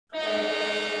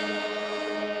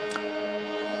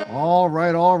All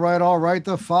right.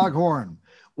 The Foghorn.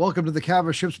 Welcome to the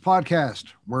Cavas Ships podcast,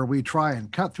 where we try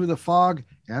and cut through the fog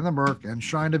and the murk and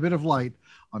shine a bit of light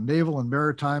on naval and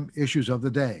maritime issues of the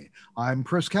day. I'm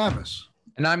Chris Cavas.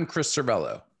 And I'm Chris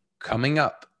Cervello. Coming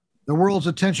up, the world's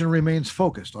attention remains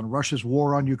focused on Russia's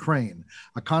war on Ukraine,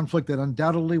 a conflict that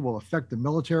undoubtedly will affect the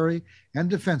military and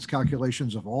defense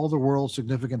calculations of all the world's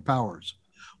significant powers.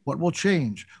 What will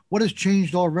change? What has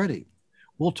changed already?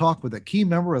 We'll talk with a key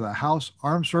member of the House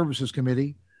Armed Services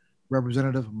Committee,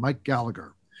 Representative Mike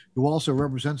Gallagher, who also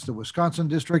represents the Wisconsin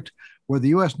district where the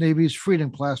U.S. Navy's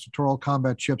Freedom-class littoral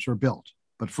combat ships are built.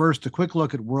 But first, a quick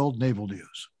look at world naval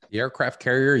news. The aircraft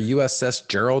carrier USS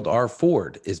Gerald R.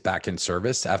 Ford is back in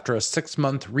service after a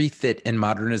 6-month refit and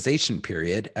modernization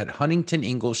period at Huntington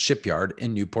Ingalls Shipyard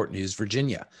in Newport News,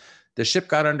 Virginia. The ship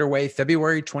got underway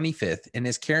February 25th and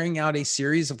is carrying out a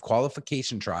series of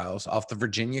qualification trials off the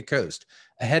Virginia coast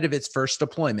ahead of its first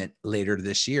deployment later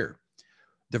this year.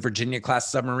 The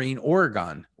Virginia-class submarine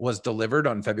Oregon was delivered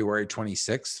on February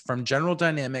 26th from General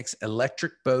Dynamics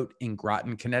Electric Boat in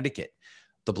Groton, Connecticut.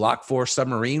 The Block 4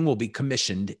 submarine will be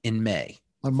commissioned in May.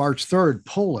 On March 3rd,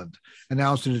 Poland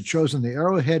announced it had chosen the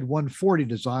Arrowhead 140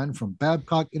 design from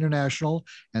Babcock International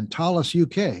and Thales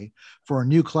UK for a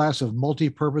new class of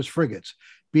multi-purpose frigates,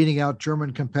 beating out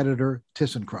German competitor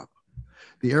ThyssenKrupp.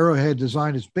 The Arrowhead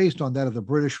design is based on that of the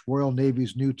British Royal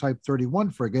Navy's new Type 31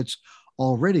 frigates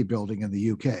already building in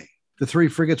the UK. The 3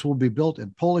 frigates will be built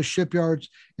in Polish shipyards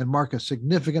and mark a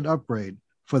significant upgrade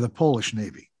for the Polish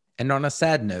Navy. And on a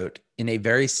sad note, in a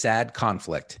very sad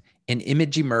conflict, an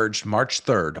image emerged March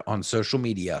 3rd on social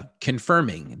media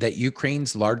confirming that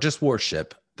Ukraine's largest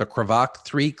warship, the Kravak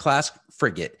 3 class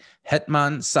frigate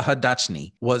Hetman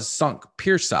Sahadatchny, was sunk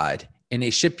pierside in a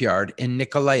shipyard in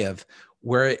Nikolaev,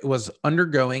 where it was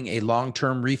undergoing a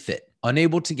long-term refit.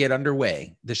 Unable to get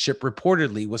underway, the ship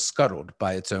reportedly was scuttled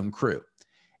by its own crew.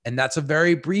 And that's a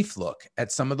very brief look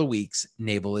at some of the week's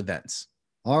naval events.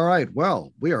 All right.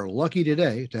 Well, we are lucky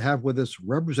today to have with us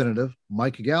Representative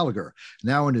Mike Gallagher,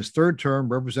 now in his 3rd term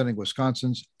representing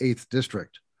Wisconsin's 8th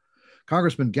District.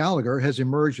 Congressman Gallagher has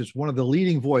emerged as one of the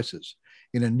leading voices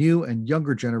in a new and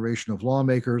younger generation of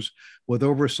lawmakers with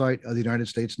oversight of the United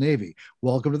States Navy.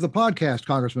 Welcome to the podcast,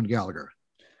 Congressman Gallagher.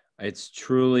 It's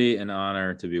truly an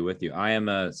honor to be with you. I am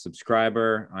a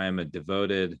subscriber. I am a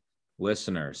devoted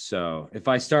listener. So if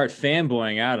I start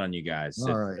fanboying out on you guys,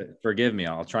 forgive me.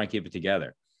 I'll try and keep it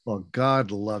together. Well,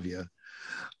 God love you.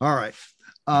 All right.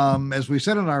 As we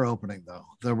said in our opening, though,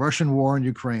 the Russian war in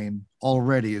Ukraine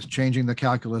already is changing the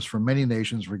calculus for many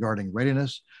nations regarding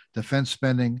readiness, defense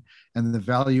spending, and the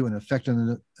value and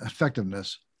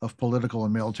effectiveness of political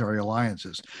and military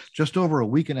alliances. Just over a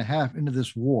week and a half into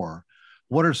this war,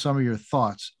 what are some of your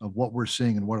thoughts of what we're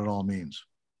seeing and what it all means?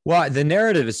 Well, the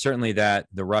narrative is certainly that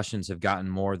the Russians have gotten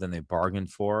more than they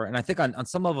bargained for. And I think on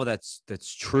some level that's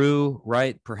true,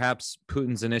 right? Perhaps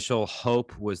Putin's initial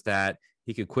hope was that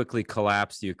he could quickly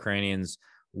collapse the Ukrainians'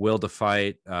 will to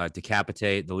fight,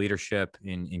 decapitate the leadership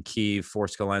in Kyiv,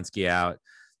 force Zelensky out.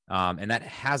 And that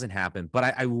hasn't happened.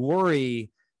 But I worry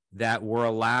that we're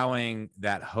allowing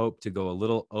that hope to go a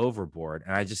little overboard.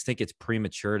 And I just think it's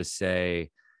premature to say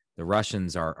the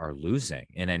Russians are losing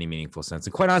in any meaningful sense.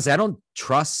 And quite honestly, I don't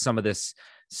trust some of this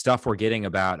stuff we're getting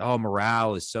about,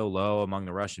 morale is so low among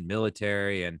the Russian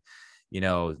military. And,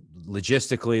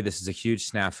 logistically, this is a huge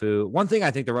snafu. One thing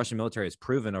I think the Russian military has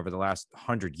proven over the last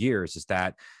 100 years is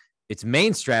that its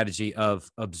main strategy of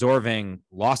absorbing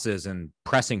losses and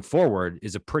pressing forward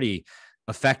is a pretty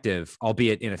effective,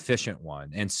 albeit inefficient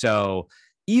one. And so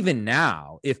even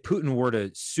now, if Putin were to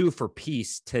sue for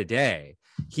peace today,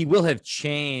 he will have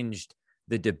changed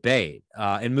the debate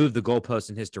and moved the goalposts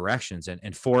in his directions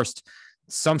and forced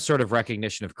some sort of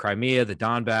recognition of Crimea, the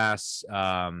Donbass,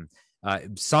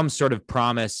 some sort of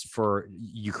promise for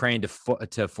Ukraine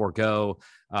to forego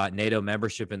NATO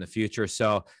membership in the future.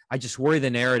 So I just worry the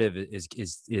narrative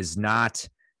is not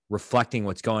reflecting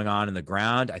what's going on in the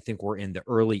ground. I think we're in the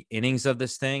early innings of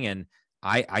this thing. And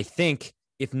I think,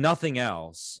 if nothing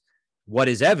else, what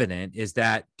is evident is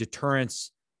that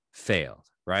deterrence failed,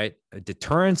 right?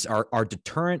 Our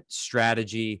deterrent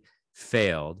strategy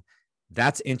failed.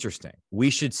 That's interesting. We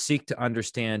should seek to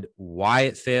understand why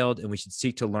it failed, and we should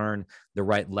seek to learn the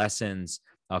right lessons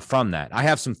from that. I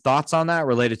have some thoughts on that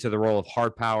related to the role of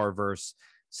hard power versus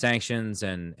sanctions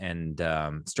and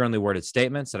sternly worded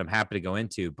statements that I'm happy to go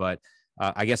into. But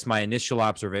I guess my initial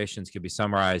observations could be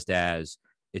summarized as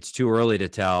it's too early to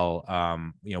tell,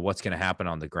 what's going to happen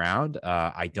on the ground.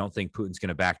 I don't think Putin's going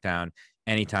to back down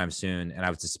anytime soon. And I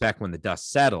would suspect when the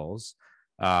dust settles,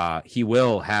 he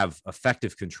will have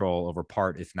effective control over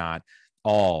part, if not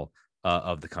all,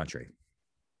 of the country.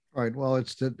 Right. Well,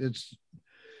 it's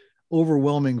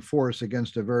overwhelming force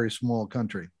against a very small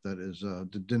country that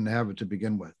didn't have it to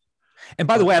begin with. And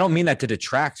by the way, I don't mean that to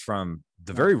detract from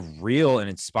the No. very real and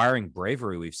inspiring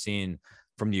bravery we've seen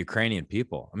from the Ukrainian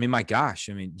people. I mean, my gosh,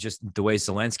 I mean, just the way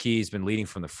Zelensky's been leading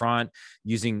from the front,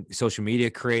 using social media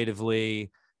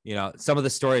creatively. You know, some of the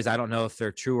stories, I don't know if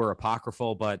they're true or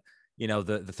apocryphal, but, you know,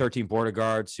 the 13 border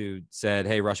guards who said,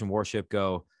 hey, Russian warship,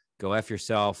 go F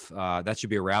yourself. That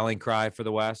should be a rallying cry for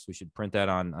the West. We should print that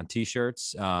on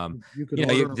T-shirts. You could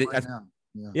order them right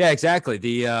now. Yeah, exactly.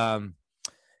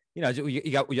 You know,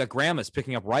 you got grandmas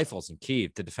picking up rifles in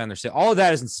Kyiv to defend their state. All of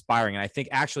that is inspiring. And I think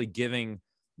actually giving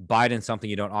Biden something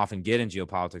you don't often get in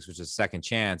geopolitics, which is a second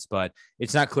chance, but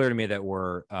it's not clear to me that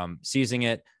we're seizing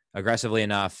it aggressively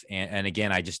enough. And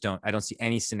again, I don't see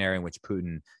any scenario in which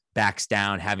Putin backs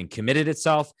down, having committed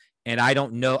itself. And I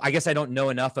don't know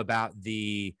enough about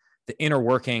the inner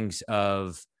workings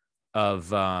of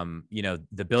you know,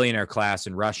 the billionaire class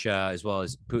in Russia, as well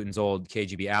as Putin's old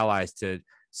KGB allies, to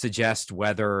suggest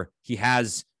whether he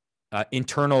has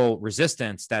internal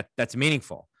resistance that's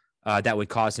meaningful, that would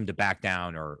cause him to back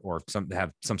down or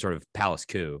have some sort of palace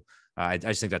coup. I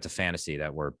just think that's a fantasy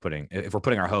that we're putting, if we're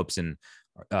putting our hopes in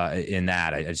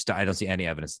that. I don't see any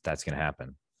evidence that that's going to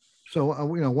happen.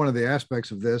 So you know, one of the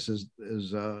aspects of this is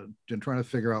trying to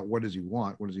figure out what does he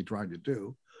want, what is he trying to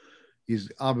do.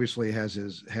 He's obviously has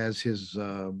his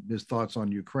thoughts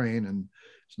on Ukraine, and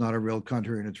it's not a real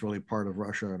country, and it's really part of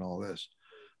Russia and all this.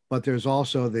 But there's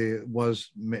also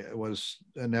was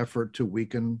an effort to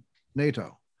weaken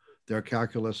NATO. Their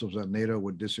calculus was that NATO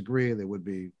would disagree. They would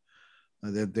be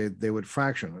they would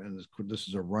fraction, and this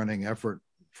is a running effort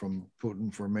from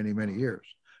Putin for many, many years.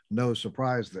 No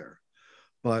surprise there.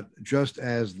 But just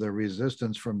as the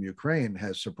resistance from Ukraine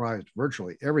has surprised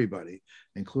virtually everybody,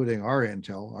 including our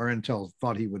intel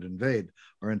thought he would invade.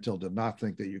 Our intel did not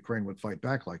think that Ukraine would fight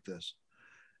back like this.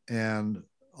 And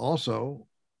also,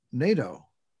 NATO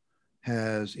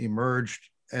has emerged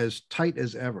as tight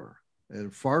as ever,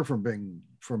 and far from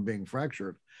being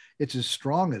fractured. It's as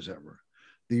strong as ever.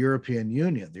 The European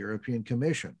Union, the European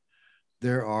Commission, they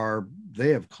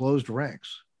have closed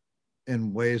ranks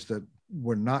in ways that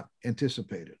were not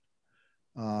anticipated.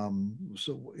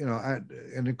 So, you know,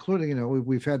 and including, you know,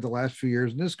 we've had the last few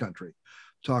years in this country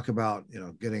talk about, you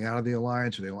know, getting out of the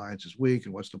alliance, and the alliance is weak,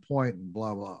 and what's the point, and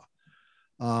blah, blah.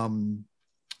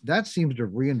 That seems to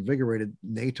have reinvigorated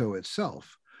NATO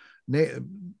itself.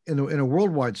 In a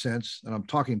worldwide sense, and I'm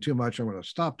talking too much, I'm going to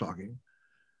stop talking.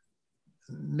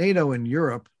 NATO in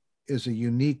Europe is a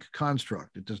unique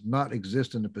construct. It does not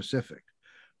exist in the Pacific,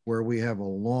 where we have a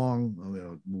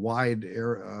long, wide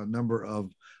number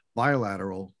of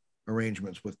bilateral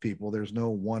arrangements with people. There's no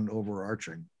one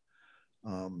overarching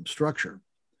structure.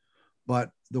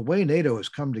 But the way NATO has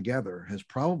come together has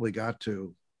probably got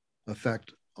to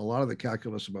affect a lot of the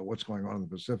calculus about what's going on in the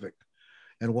Pacific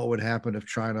and what would happen if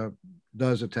China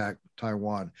does attack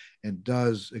Taiwan and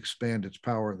does expand its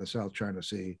power in the South China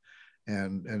Sea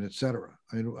and et cetera.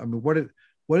 I mean,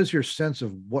 what is your sense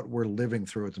of what we're living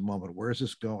through at the moment? Where is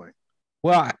this going?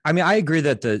 Well, I mean, I agree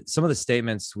that some of the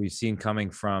statements we've seen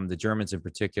coming from the Germans in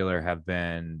particular have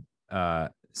been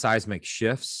seismic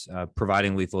shifts,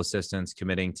 providing lethal assistance,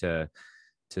 committing to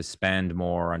spend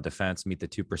more on defense, meet the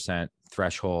 2%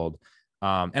 threshold.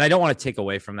 And I don't want to take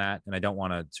away from that, and I don't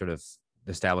want to sort of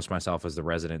establish myself as the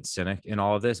resident cynic in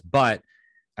all of this, but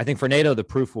I think for NATO, the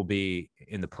proof will be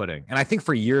in the pudding. And I think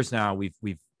for years now, we've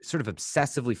sort of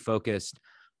obsessively focused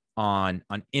on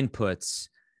inputs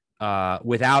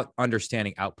without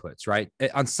understanding outputs, right?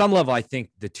 On some level, I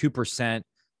think the 2%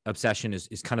 obsession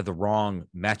is kind of the wrong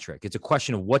metric. It's a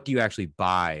question of what do you actually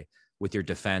buy with your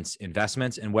defense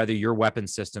investments, and whether your weapon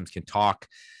systems can talk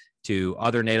to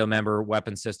other NATO member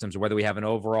weapon systems, or whether we have an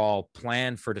overall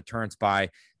plan for deterrence by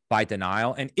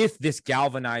denial. And if this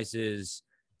galvanizes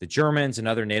the Germans and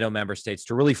other NATO member states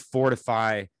to really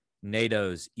fortify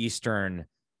NATO's Eastern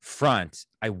front,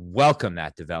 I welcome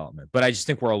that development. But I just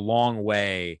think we're a long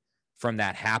way from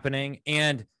that happening.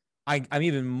 And I'm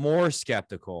even more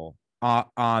skeptical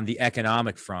on the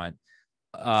economic front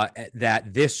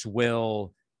that this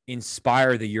will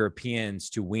inspire the Europeans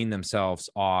to wean themselves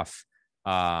off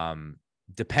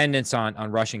dependence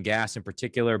on Russian gas in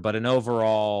particular, but an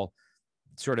overall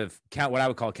sort of what I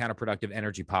would call counterproductive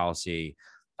energy policy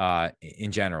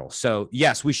in general. So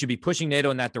yes, we should be pushing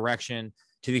NATO in that direction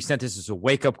to the extent this is a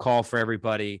wake-up call for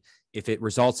everybody. If it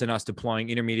results in us deploying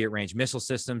intermediate range missile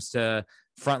systems to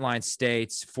frontline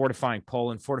states, fortifying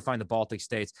Poland, fortifying the Baltic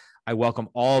states, I welcome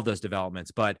all of those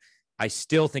developments. But I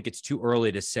still think it's too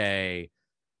early to say,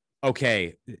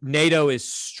 okay, NATO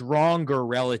is stronger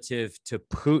relative to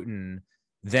Putin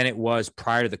than it was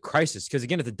prior to the crisis. Because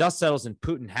again, if the dust settles and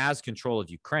Putin has control of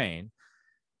Ukraine,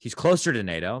 he's closer to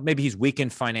NATO. Maybe he's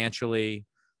weakened financially,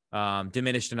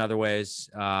 diminished in other ways.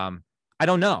 I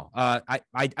don't know.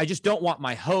 I just don't want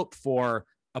my hope for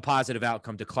a positive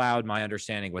outcome to cloud my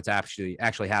understanding what's actually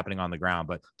happening on the ground.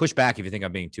 But push back if you think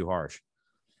I'm being too harsh.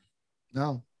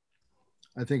 No,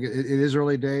 I think it is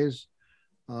early days.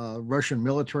 Russian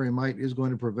military might is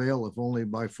going to prevail, if only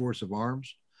by force of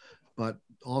arms. But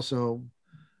also,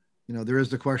 there is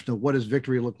the question of what does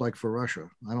victory look like for Russia?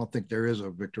 I don't think there is a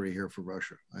victory here for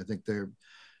Russia. I think they're,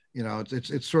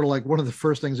 it's sort of like one of the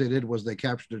first things they did was they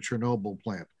captured a Chernobyl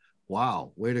plant.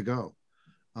 Wow, way to go.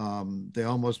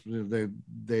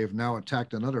 They've now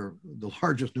attacked the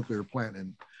largest nuclear plant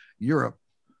in Europe.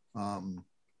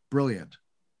 Brilliant.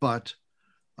 But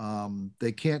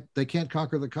they can't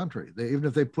conquer the country. Even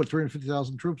if they put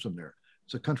 350,000 troops in there,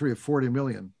 it's a country of 40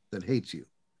 million that hates you.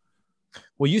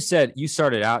 Well, you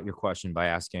started out your question by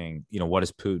asking, what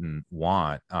does Putin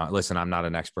want? Listen, I'm not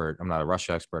an expert. I'm not a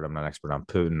Russia expert. I'm not an expert on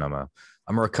Putin.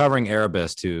 I'm a recovering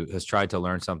Arabist who has tried to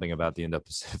learn something about the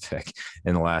Indo-Pacific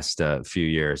in the last few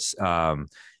years, and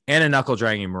a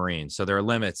knuckle-dragging Marine. So there are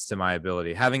limits to my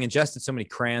ability. Having ingested so many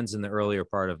crayons in the earlier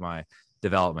part of my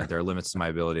development, there are limits to my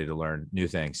ability to learn new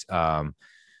things.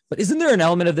 But isn't there an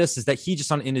element of this is that he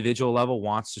just on an individual level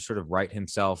wants to sort of write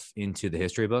himself into the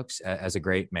history books as a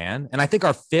great man? And I think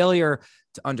our failure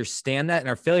to understand that and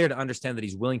our failure to understand that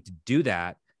he's willing to do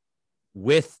that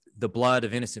with the blood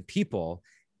of innocent people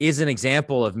is an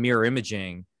example of mirror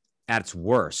imaging at its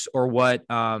worst, or what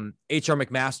H.R.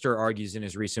 McMaster argues in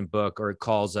his recent book, or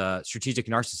it's strategic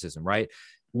narcissism, right?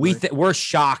 We're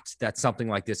shocked that something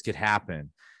like this could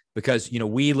happen, because,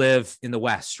 we live in the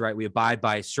West, right? We abide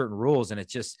by certain rules, and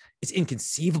it's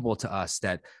inconceivable to us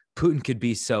that Putin could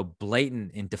be so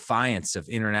blatant in defiance of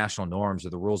international norms or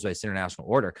the rules-based international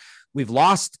order. We've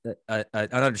lost an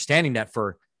understanding that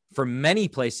for many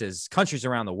places, countries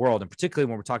around the world, and particularly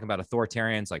when we're talking about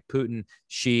authoritarians like Putin,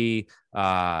 Xi,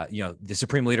 the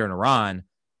supreme leader in Iran,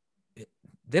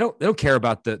 they don't care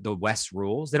about the West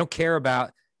rules. They don't care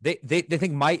about. They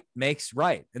think might makes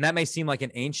right. And that may seem like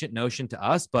an ancient notion to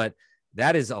us, but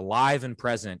that is alive and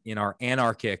present in our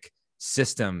anarchic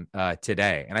system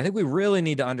today. And I think we really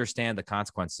need to understand the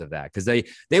consequences of that, because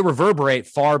they reverberate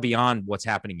far beyond what's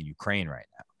happening in Ukraine right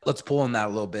now. Let's pull on that a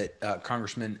little bit,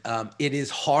 Congressman. It is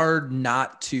hard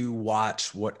not to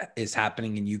watch what is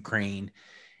happening in Ukraine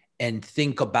and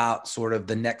think about sort of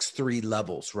the next three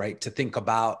levels, right? To think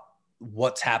about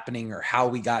what's happening or how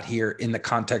we got here in the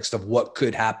context of what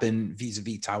could happen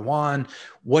vis-a-vis Taiwan.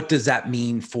 What does that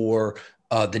mean for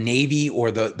the Navy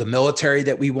or the military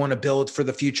that we want to build for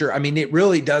the future? I mean, it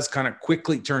really does kind of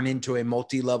quickly turn into a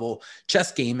multi-level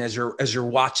chess game as you're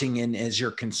watching and as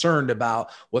you're concerned about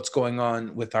what's going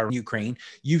on with our Ukraine.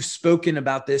 You've spoken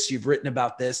about this, you've written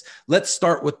about this. Let's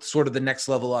start with sort of the next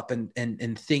level up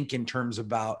and think in terms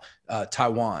about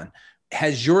Taiwan.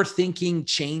 Has your thinking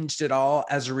changed at all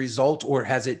as a result, or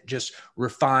has it just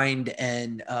refined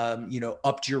and,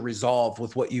 upped your resolve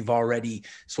with what you've already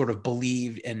sort of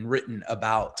believed and written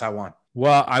about Taiwan?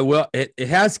 Well, I will. It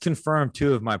has confirmed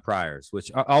two of my priors, which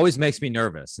always makes me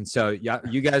nervous. And so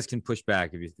you guys can push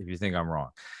back if you think I'm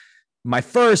wrong. My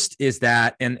first is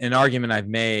that, and an argument I've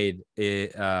made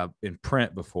in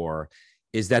print before,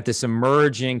 is that this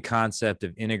emerging concept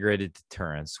of integrated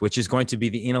deterrence, which is going to be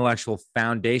the intellectual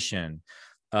foundation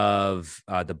of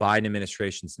the Biden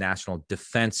administration's national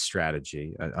defense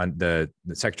strategy, the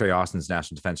Secretary Austin's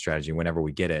national defense strategy, whenever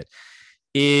we get it,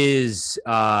 is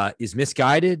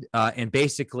misguided and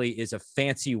basically is a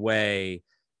fancy way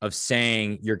of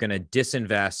saying you're going to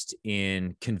disinvest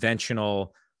in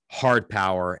conventional hard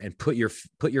power and put your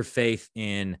faith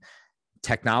in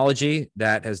technology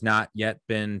that has not yet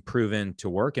been proven to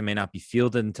work and may not be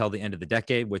fielded until the end of the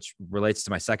decade, which relates to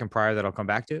my second prior that I'll come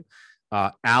back to,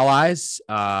 allies,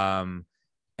 and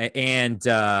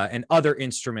other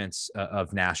instruments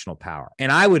of national power.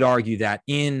 And I would argue that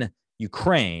in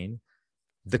Ukraine,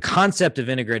 the concept of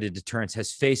integrated deterrence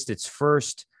has faced its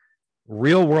first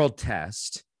real world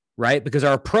test, right? Because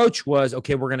our approach was,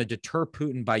 okay, we're going to deter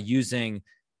Putin by using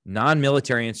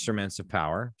non-military instruments of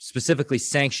power, specifically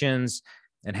sanctions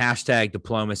and hashtag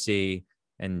diplomacy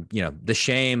and, the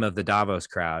shame of the Davos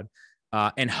crowd,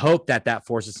 and hope that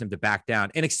forces him to back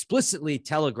down and explicitly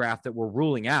telegraph that we're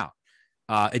ruling out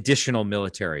additional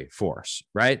military force,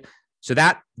 right? So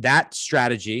that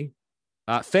strategy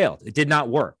failed. It did not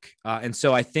work. And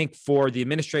so I think for the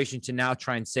administration to now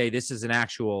try and say this is an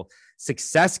actual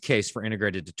success case for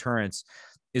integrated deterrence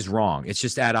is wrong. It's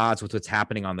just at odds with what's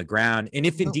happening on the ground. And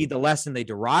if indeed the lesson they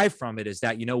derive from it is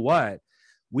that,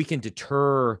 we can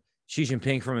deter Xi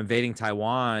Jinping from invading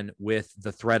Taiwan with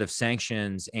the threat of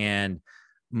sanctions and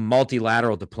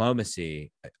multilateral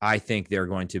diplomacy, I think they're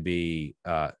going to be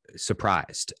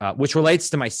surprised, which relates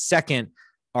to my second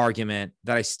argument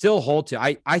that I still hold to.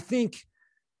 I think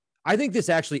this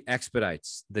actually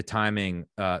expedites the timing,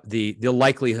 the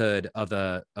likelihood of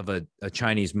a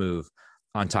Chinese move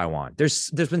on Taiwan. There's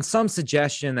been some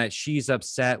suggestion that Xi's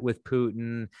upset with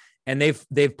Putin, and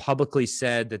they've publicly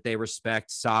said that they respect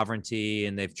sovereignty,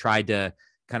 and they've tried to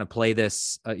kind of play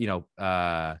this,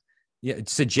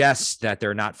 suggest that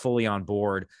they're not fully on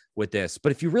board with this.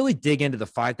 But if you really dig into the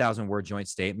 5,000 word joint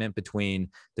statement between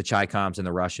the Chi-Coms and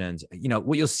the Russians,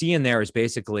 what you'll see in there is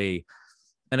basically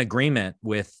an agreement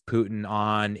with Putin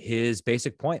on his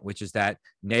basic point, which is that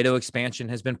NATO expansion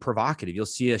has been provocative. You'll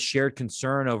see a shared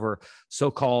concern over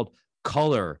so-called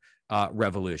color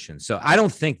revolution. So I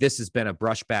don't think this has been a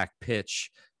brushback pitch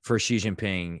for Xi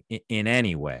Jinping in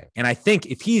any way. And I think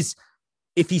if he's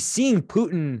seeing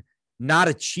Putin not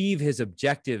achieve his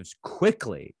objectives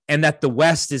quickly, and that the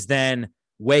West is then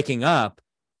waking up,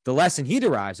 the lesson he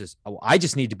derives is, I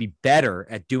just need to be better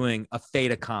at doing a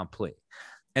fait accompli.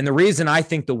 And the reason I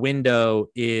think the window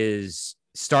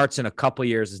starts in a couple of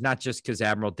years is not just because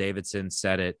Admiral Davidson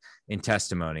said it in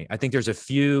testimony. I think there's a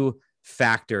few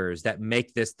factors that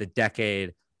make this the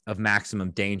decade of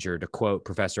maximum danger, to quote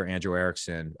Professor Andrew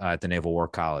Erickson at the Naval War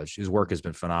College. His work has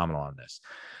been phenomenal on this.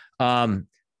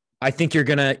 I think you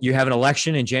have an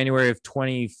election in January of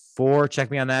 24.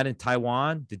 Check me on that, in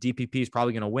Taiwan. The DPP is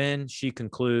probably going to win. Xi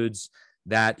concludes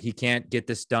that he can't get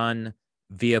this done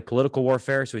via political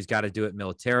warfare, so he's got to do it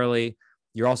militarily.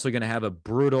 You're also going to have a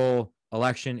brutal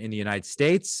election in the United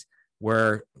States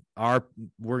where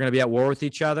we're going to be at war with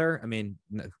each other. I mean,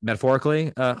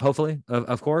 metaphorically, hopefully,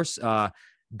 of course.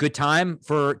 Good time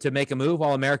to make a move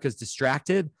while America's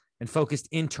distracted and focused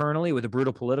internally with a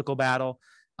brutal political battle.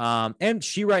 And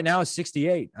Xi right now is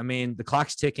 68. I mean, the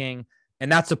clock's ticking.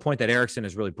 And that's the point that Erickson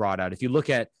has really brought out. If you look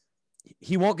at,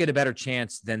 he won't get a better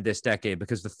chance than this decade,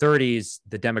 because the 30s,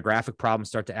 the demographic problems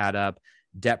start to add up,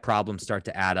 debt problems start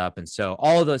to add up. And so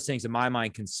all of those things in my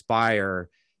mind conspire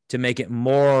to make it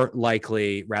more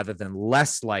likely rather than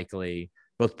less likely,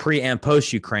 both pre and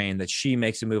post Ukraine, that Xi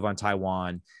makes a move on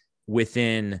Taiwan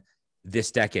within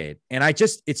this decade. And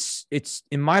it's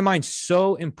in my mind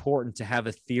so important to have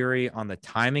a theory on the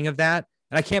timing of that.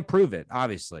 And I can't prove it,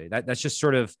 obviously. That's just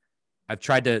sort of, I've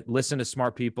tried to listen to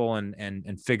smart people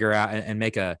and figure out and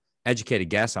make a educated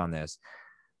guess on this.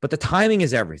 But the timing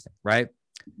is everything, right?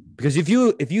 Because if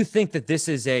you think that this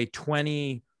is a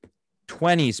 2020s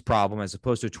problem as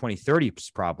opposed to a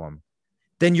 2030s problem,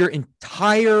 then your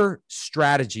entire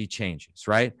strategy changes,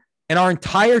 right? And our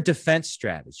entire defense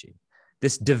strategy,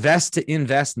 this divest to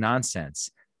invest nonsense,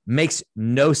 makes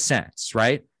no sense,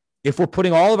 right? If we're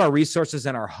putting all of our resources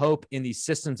and our hope in these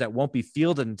systems that won't be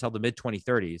fielded until the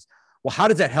mid-2030s, well, how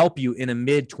does that help you in a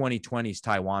mid-2020s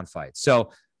Taiwan fight?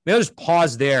 So maybe I'll just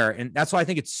pause there. And that's why I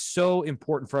think it's so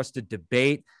important for us to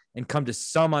debate and come to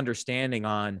some understanding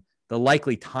on the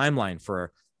likely timeline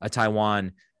for a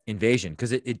Taiwan invasion,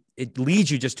 because it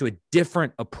leads you just to a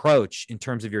different approach in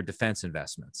terms of your defense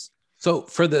investments. So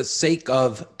for the sake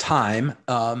of time,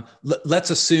 let's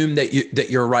assume that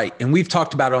you're right. And we've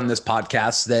talked about on this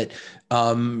podcast that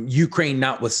Ukraine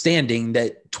notwithstanding,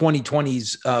 that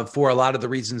 2020s, for a lot of the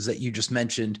reasons that you just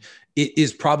mentioned, it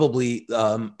is probably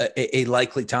a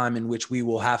likely time in which we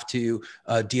will have to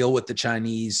deal with the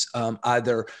Chinese,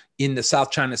 either in the South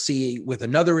China Sea with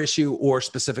another issue or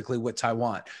specifically with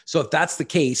Taiwan. So if that's the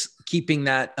case, keeping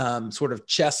that sort of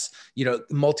chess,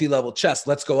 multi-level chess,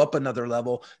 let's go up another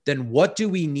level, then what do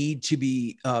we need to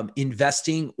be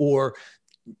investing or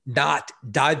not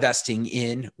divesting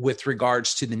in with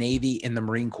regards to the Navy and the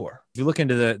Marine Corps? If you look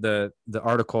into the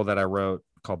article that I wrote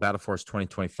called Battle Force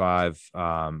 2025,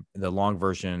 the long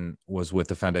version was with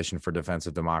the Foundation for Defense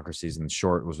of Democracies and the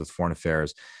short was with Foreign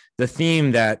Affairs. The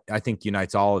theme that I think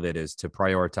unites all of it is to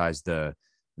prioritize the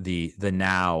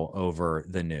now over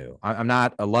the new. I'm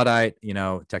not a Luddite,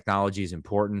 technology is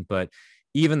important, but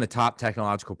even the top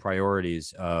technological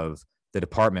priorities of the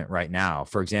department right now,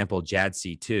 for example,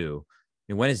 JADC2,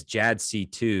 when is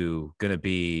JADC2 going to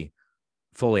be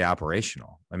fully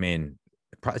operational? I mean,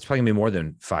 it's probably going to be more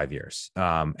than 5 years.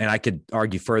 And I could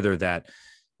argue further that,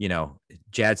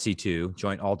 JADC2,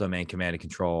 Joint All-Domain Command and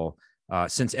Control,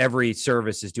 since every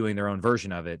service is doing their own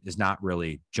version of it, is not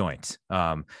really joint.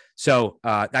 So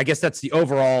I guess that's the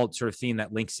overall sort of theme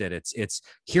that links it. It's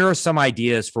here are some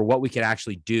ideas for what we could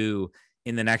actually do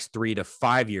in the next 3 to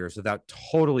 5 years without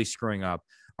totally screwing up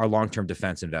our long-term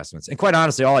defense investments. And quite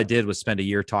honestly, all I did was spend a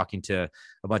year talking to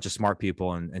a bunch of smart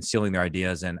people and stealing their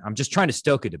ideas. And I'm just trying to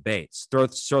stoke a debate, throw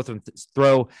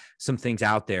some things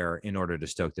out there in order to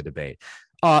stoke the debate.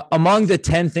 Among the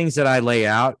 10 things that I lay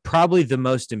out, probably the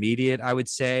most immediate, I would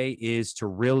say, is to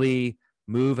really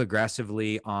move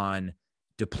aggressively on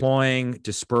deploying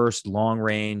dispersed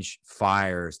long-range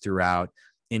fires throughout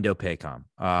Indo-PACOM.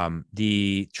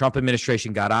 The Trump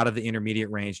administration got out of the Intermediate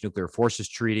Range Nuclear Forces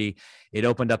Treaty. It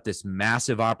opened up this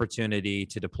massive opportunity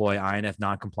to deploy INF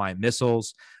non-compliant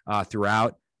missiles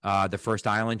throughout the first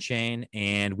island chain,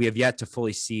 and we have yet to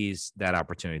fully seize that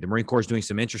opportunity. The Marine Corps is doing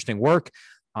some interesting work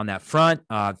on that front,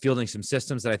 fielding some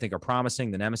systems that I think are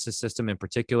promising, the Nemesis system in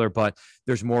particular, but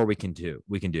there's more we can do.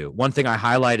 One thing I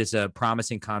highlight is a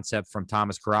promising concept from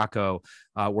Thomas Caraco,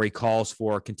 where he calls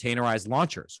for containerized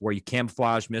launchers, where you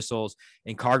camouflage missiles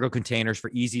in cargo containers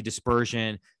for easy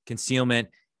dispersion, concealment,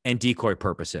 and decoy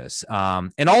purposes.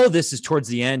 And all of this is towards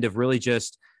the end of really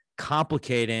just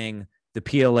complicating the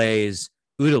PLA's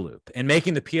OODA loop and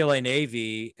making the PLA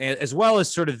Navy, as well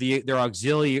as sort of their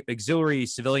auxiliary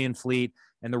civilian fleet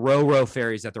and the Ro-Ro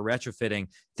ferries that they're retrofitting,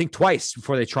 think twice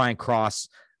before they try and cross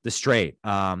the strait.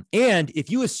 And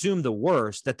if you assume the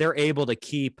worst, that they're able to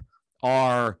keep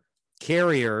our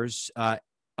carriers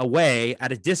away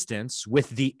at a distance with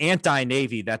the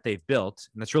anti-Navy that they've built,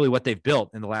 and that's really what they've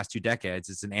built in the last 2 decades,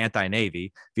 it's an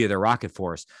anti-Navy via their rocket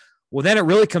force, well, then it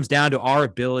really comes down to our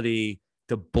ability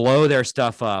to blow their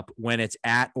stuff up when it's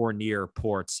at or near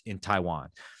ports in Taiwan.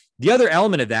 The other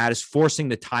element of that is forcing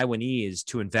the Taiwanese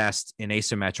to invest in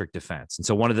asymmetric defense. And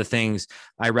so one of the things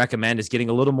I recommend is getting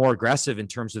a little more aggressive in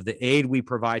terms of the aid we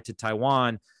provide to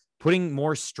Taiwan, putting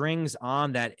more strings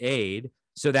on that aid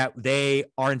so that they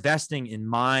are investing in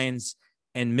mines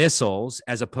and missiles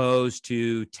as opposed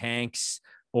to tanks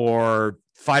or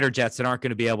fighter jets that aren't going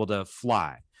to be able to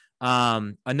fly.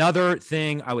 Another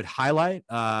thing I would highlight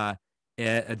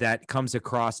that comes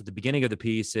across at the beginning of the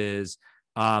piece is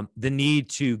the need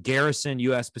to garrison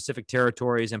U.S. Pacific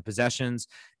territories and possessions,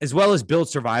 as well as build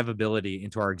survivability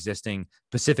into our existing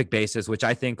Pacific bases, which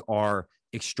I think are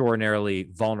extraordinarily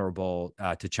vulnerable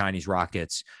to Chinese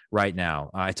rockets right now.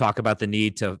 I talk about the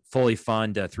need to fully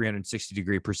fund a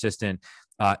 360-degree persistent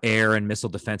air and missile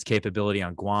defense capability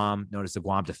on Guam, known as the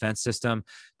Guam Defense System,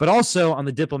 but also on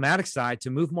the diplomatic side to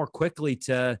move more quickly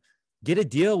to get a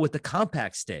deal with the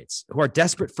compact states who are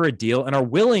desperate for a deal and are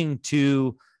willing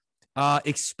to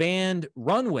expand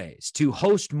runways to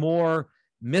host more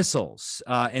missiles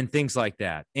and things like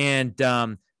that. And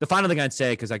the final thing I'd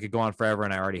say, because I could go on forever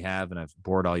and I already have, and I've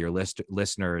bored all your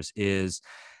listeners, is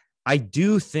I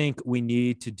do think we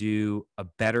need to do a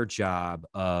better job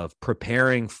of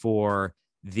preparing for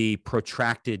the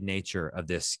protracted nature of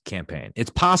this campaign. It's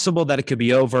possible that it could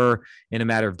be over in a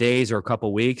matter of days or a couple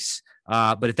of weeks.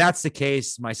 But if that's the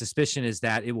case, my suspicion is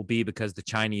that it will be because the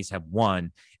Chinese have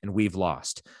won and we've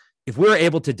lost. If we're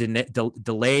able to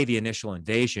delay the initial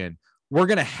invasion, we're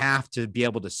going to have to be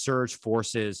able to surge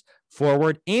forces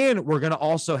forward. And we're going to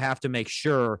also have to make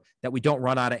sure that we don't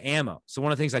run out of ammo. So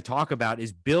one of the things I talk about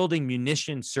is building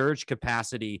munition surge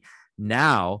capacity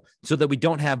now so that we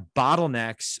don't have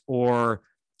bottlenecks or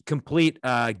complete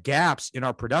gaps in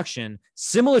our production,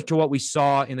 similar to what we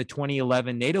saw in the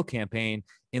 2011 NATO campaign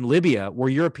in Libya, where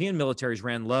European militaries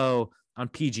ran low on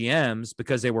PGMs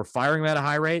because they were firing at a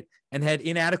high rate and had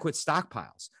inadequate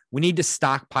stockpiles. We need to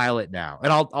stockpile it now.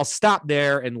 And I'll stop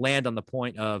there and land on the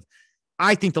point of,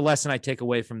 I think the lesson I take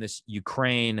away from this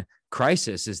Ukraine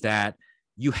crisis is that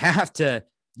you have to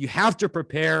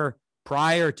prepare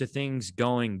prior to things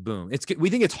going boom. We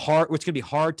think it's hard. It's going to be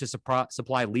hard to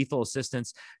supply lethal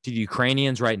assistance to the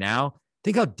Ukrainians right now.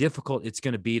 Think how difficult it's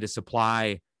going to be to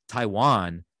supply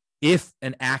Taiwan if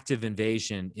an active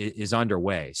invasion is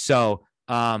underway. So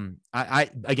I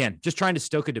again, just trying to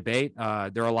stoke a debate.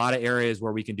 There are a lot of areas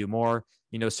where we can do more.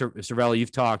 You know, Cervello,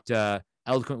 you've talked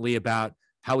eloquently about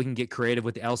how we can get creative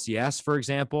with the LCS, for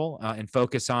example, and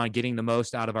focus on getting the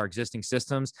most out of our existing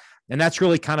systems. And that's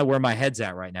really kind of where my head's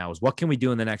at right now, is what can we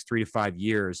do in the next 3 to 5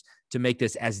 years to make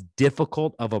this as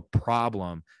difficult of a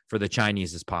problem for the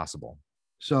Chinese as possible.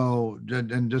 So,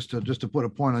 and just to put a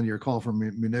point on your call for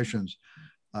munitions,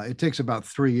 it takes about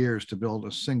 3 years to build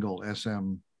a single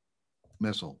SM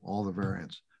missile, all the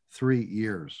variants, 3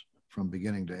 years from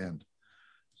beginning to end.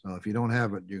 So if you don't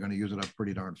have it, you're going to use it up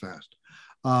pretty darn fast.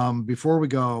 Before we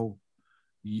go,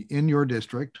 in your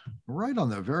district, right on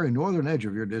the very northern edge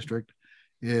of your district,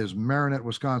 is Marinette,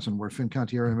 Wisconsin, where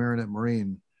Fincantieri Marinette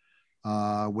Marine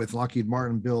with Lockheed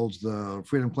Martin builds the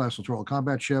Freedom-class littoral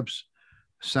combat ships,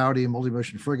 Saudi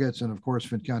multi-mission frigates, and of course,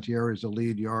 Fincantieri is the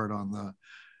lead yard on the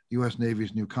U.S.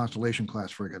 Navy's new Constellation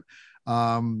class frigate.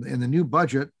 In the new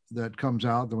budget that comes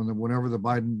out, whenever the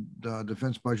Biden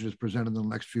defense budget is presented in the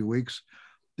next few weeks,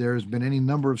 there's been any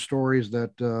number of stories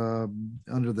that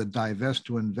under the divest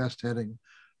to invest heading,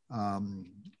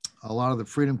 a lot of the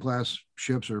Freedom class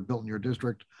ships that are built in your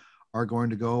district are going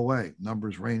to go away.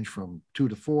 Numbers range from 2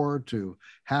 to 4 to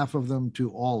half of them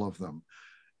to all of them.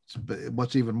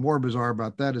 What's even more bizarre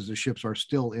about that is the ships are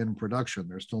still in production.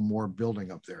 There's still more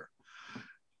building up there.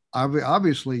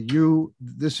 Obviously,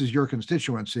 this is your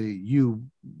constituency. You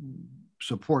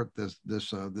support this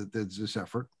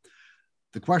effort.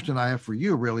 The question I have for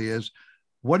you really is,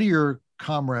 what are your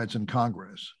comrades in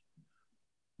Congress,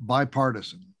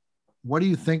 bipartisan? What do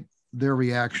you think their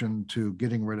reaction to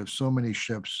getting rid of so many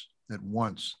ships at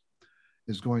once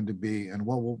is going to be, and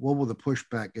what will the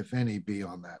pushback, if any, be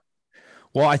on that?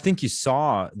 Well, I think you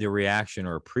saw the reaction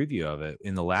or a preview of it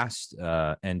in the last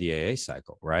NDAA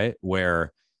cycle, right?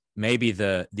 Where maybe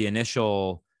the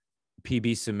initial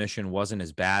PB submission wasn't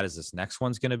as bad as this next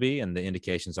one's going to be. And the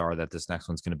indications are that this next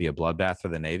one's going to be a bloodbath for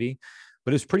the Navy.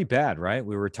 But it was pretty bad, right?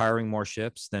 We were retiring more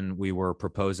ships than we were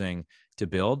proposing to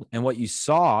build. And what you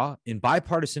saw in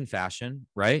bipartisan fashion,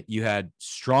 right? You had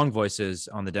strong voices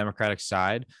on the Democratic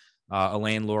side,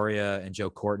 Elaine Luria and Joe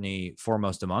Courtney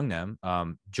foremost among them,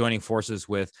 joining forces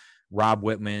with Rob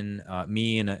Whitman,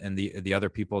 me, and the other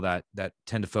people that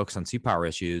tend to focus on sea power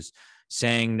issues,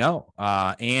 saying no,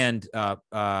 and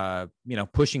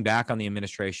pushing back on the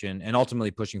administration and ultimately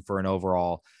pushing for an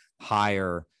overall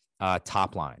higher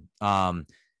top line.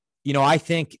 I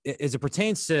think as it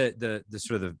pertains to the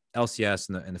sort of the LCS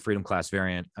and the Freedom class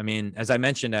variant, I mean, as I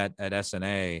mentioned at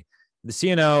SNA, the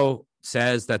CNO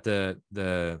says that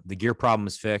the gear problem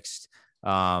is fixed.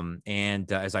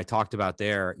 And as I talked about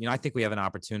there, I think we have an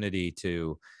opportunity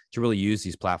to really use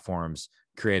these platforms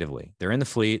creatively. They're in the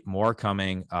fleet, more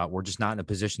coming. We're just not in a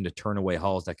position to turn away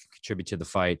hulls that can contribute to the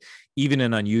fight, even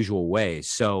in unusual ways.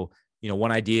 So,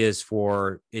 one idea is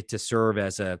for it to serve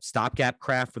as a stopgap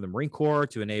craft for the Marine Corps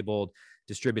to enable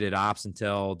distributed ops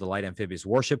until the light amphibious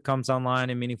warship comes online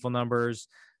in meaningful numbers.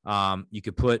 You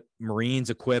could put Marines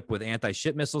equipped with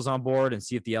anti-ship missiles on board and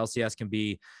see if the LCS can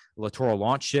be a littoral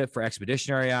launch ship for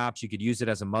expeditionary ops. You could use it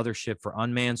as a mothership for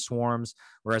unmanned swarms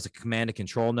or as a command and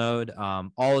control node.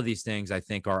 All of these things, I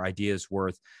think, are ideas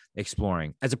worth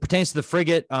exploring. As it pertains to the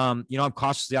frigate, I'm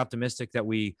cautiously optimistic that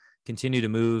we continue to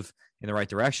move in the right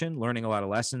direction, learning a lot of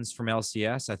lessons from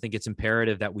LCS. I think it's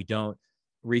imperative that we don't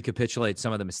recapitulate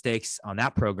some of the mistakes on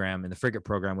that program in the frigate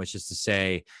program, which is to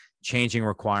say changing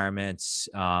requirements,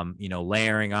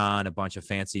 layering on a bunch of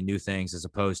fancy new things, as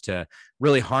opposed to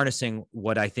really harnessing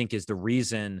what I think is the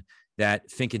reason that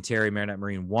Fincantieri Marinette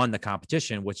Marine won the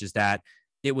competition, which is that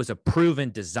it was a proven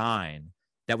design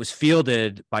that was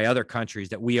fielded by other countries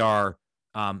that we are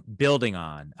building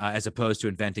on, as opposed to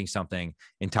inventing something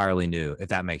entirely new, if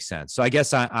that makes sense. So I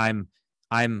guess I'm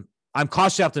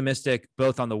cautiously optimistic,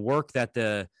 both on the work that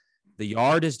the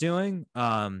yard is doing,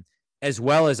 as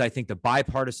well as I think the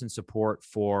bipartisan support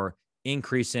for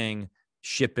increasing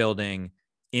shipbuilding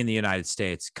in the United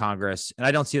States Congress. And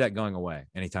I don't see that going away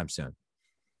anytime soon.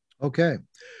 Okay.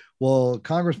 Well,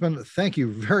 Congressman, thank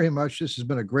you very much. This has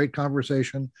been a great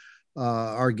conversation.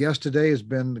 Our guest today has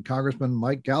been Congressman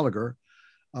Mike Gallagher,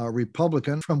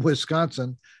 Republican from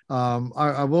Wisconsin.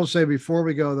 I will say before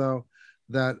we go, though,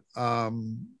 that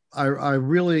I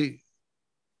really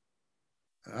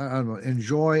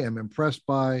enjoy, am impressed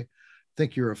by,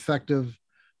 think you're effective.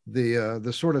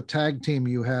 The sort of tag team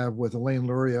you have with Elaine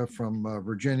Luria from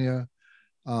Virginia,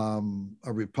 a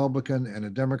Republican and a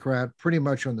Democrat, pretty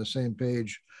much on the same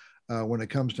page when it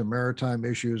comes to maritime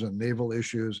issues and naval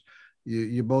issues.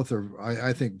 You both are,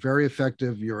 I think, very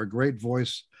effective. You're a great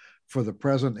voice for the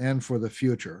present and for the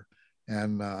future.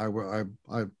 And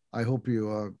I hope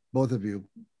you, both of you,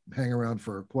 hang around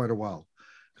for quite a while,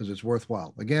 because it's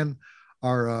worthwhile. Again,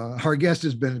 our guest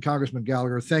has been Congressman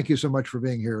Gallagher. Thank you so much for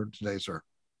being here today, sir.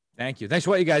 Thank you. Thanks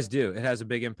for what you guys do. It has a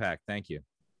big impact. Thank you.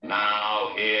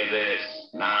 Now hear this.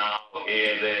 Now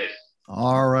hear this.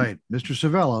 All right. Mr.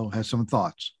 Cervello has some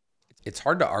thoughts. It's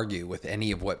hard to argue with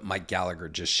any of what Mike Gallagher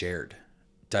just shared.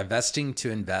 Divesting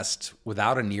to invest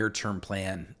without a near-term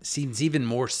plan seems even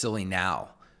more silly now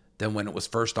than when it was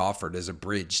first offered as a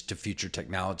bridge to future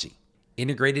technology.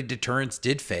 Integrated deterrence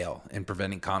did fail in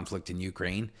preventing conflict in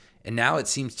Ukraine, and now it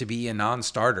seems to be a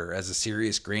non-starter as a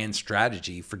serious grand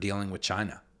strategy for dealing with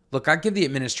China. Look, I give the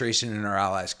administration and our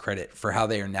allies credit for how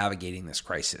they are navigating this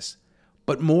crisis,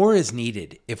 but more is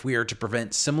needed if we are to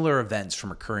prevent similar events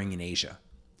from occurring in Asia.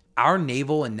 Our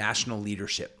naval and national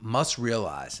leadership must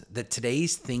realize that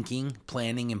today's thinking,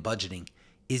 planning, and budgeting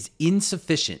is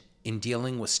insufficient in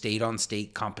dealing with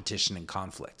state-on-state competition and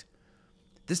conflict.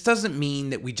 This doesn't mean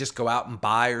that we just go out and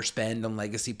buy or spend on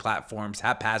legacy platforms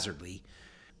haphazardly.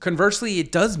 Conversely,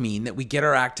 it does mean that we get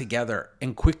our act together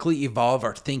and quickly evolve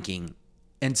our thinking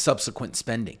and subsequent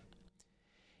spending.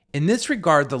 In this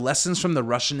regard, the lessons from the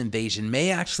Russian invasion may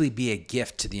actually be a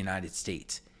gift to the United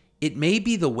States. It may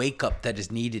be the wake-up that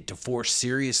is needed to force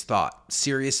serious thought,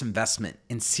 serious investment,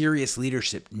 and serious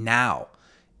leadership now,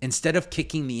 instead of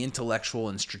kicking the intellectual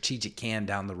and strategic can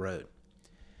down the road.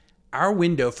 Our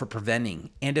window for preventing,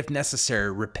 and if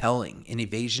necessary, repelling an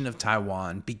invasion of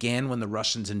Taiwan began when the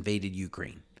Russians invaded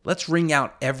Ukraine. Let's wring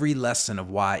out every lesson of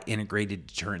why integrated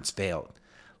deterrence failed.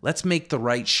 Let's make the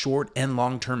right short and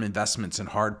long-term investments in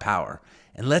hard power,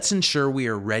 and let's ensure we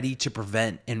are ready to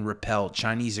prevent and repel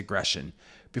Chinese aggression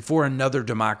before another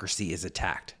democracy is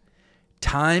attacked.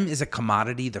 Time is a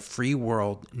commodity the free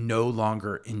world no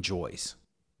longer enjoys.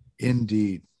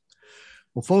 Indeed.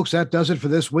 Well, folks, that does it for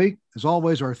this week. As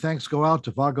always, our thanks go out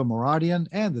to Vago Muradian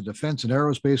and the Defense and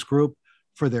Aerospace Group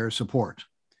for their support.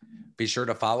 Be sure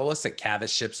to follow us at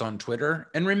Cavis Ships on Twitter.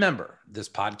 And remember, this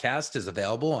podcast is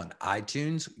available on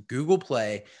iTunes, Google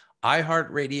Play,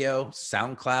 iHeartRadio,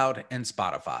 SoundCloud, and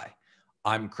Spotify.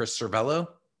 I'm Chris Cervello.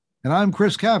 And I'm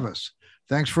Chris Cavis.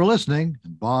 Thanks for listening.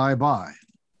 Bye-bye.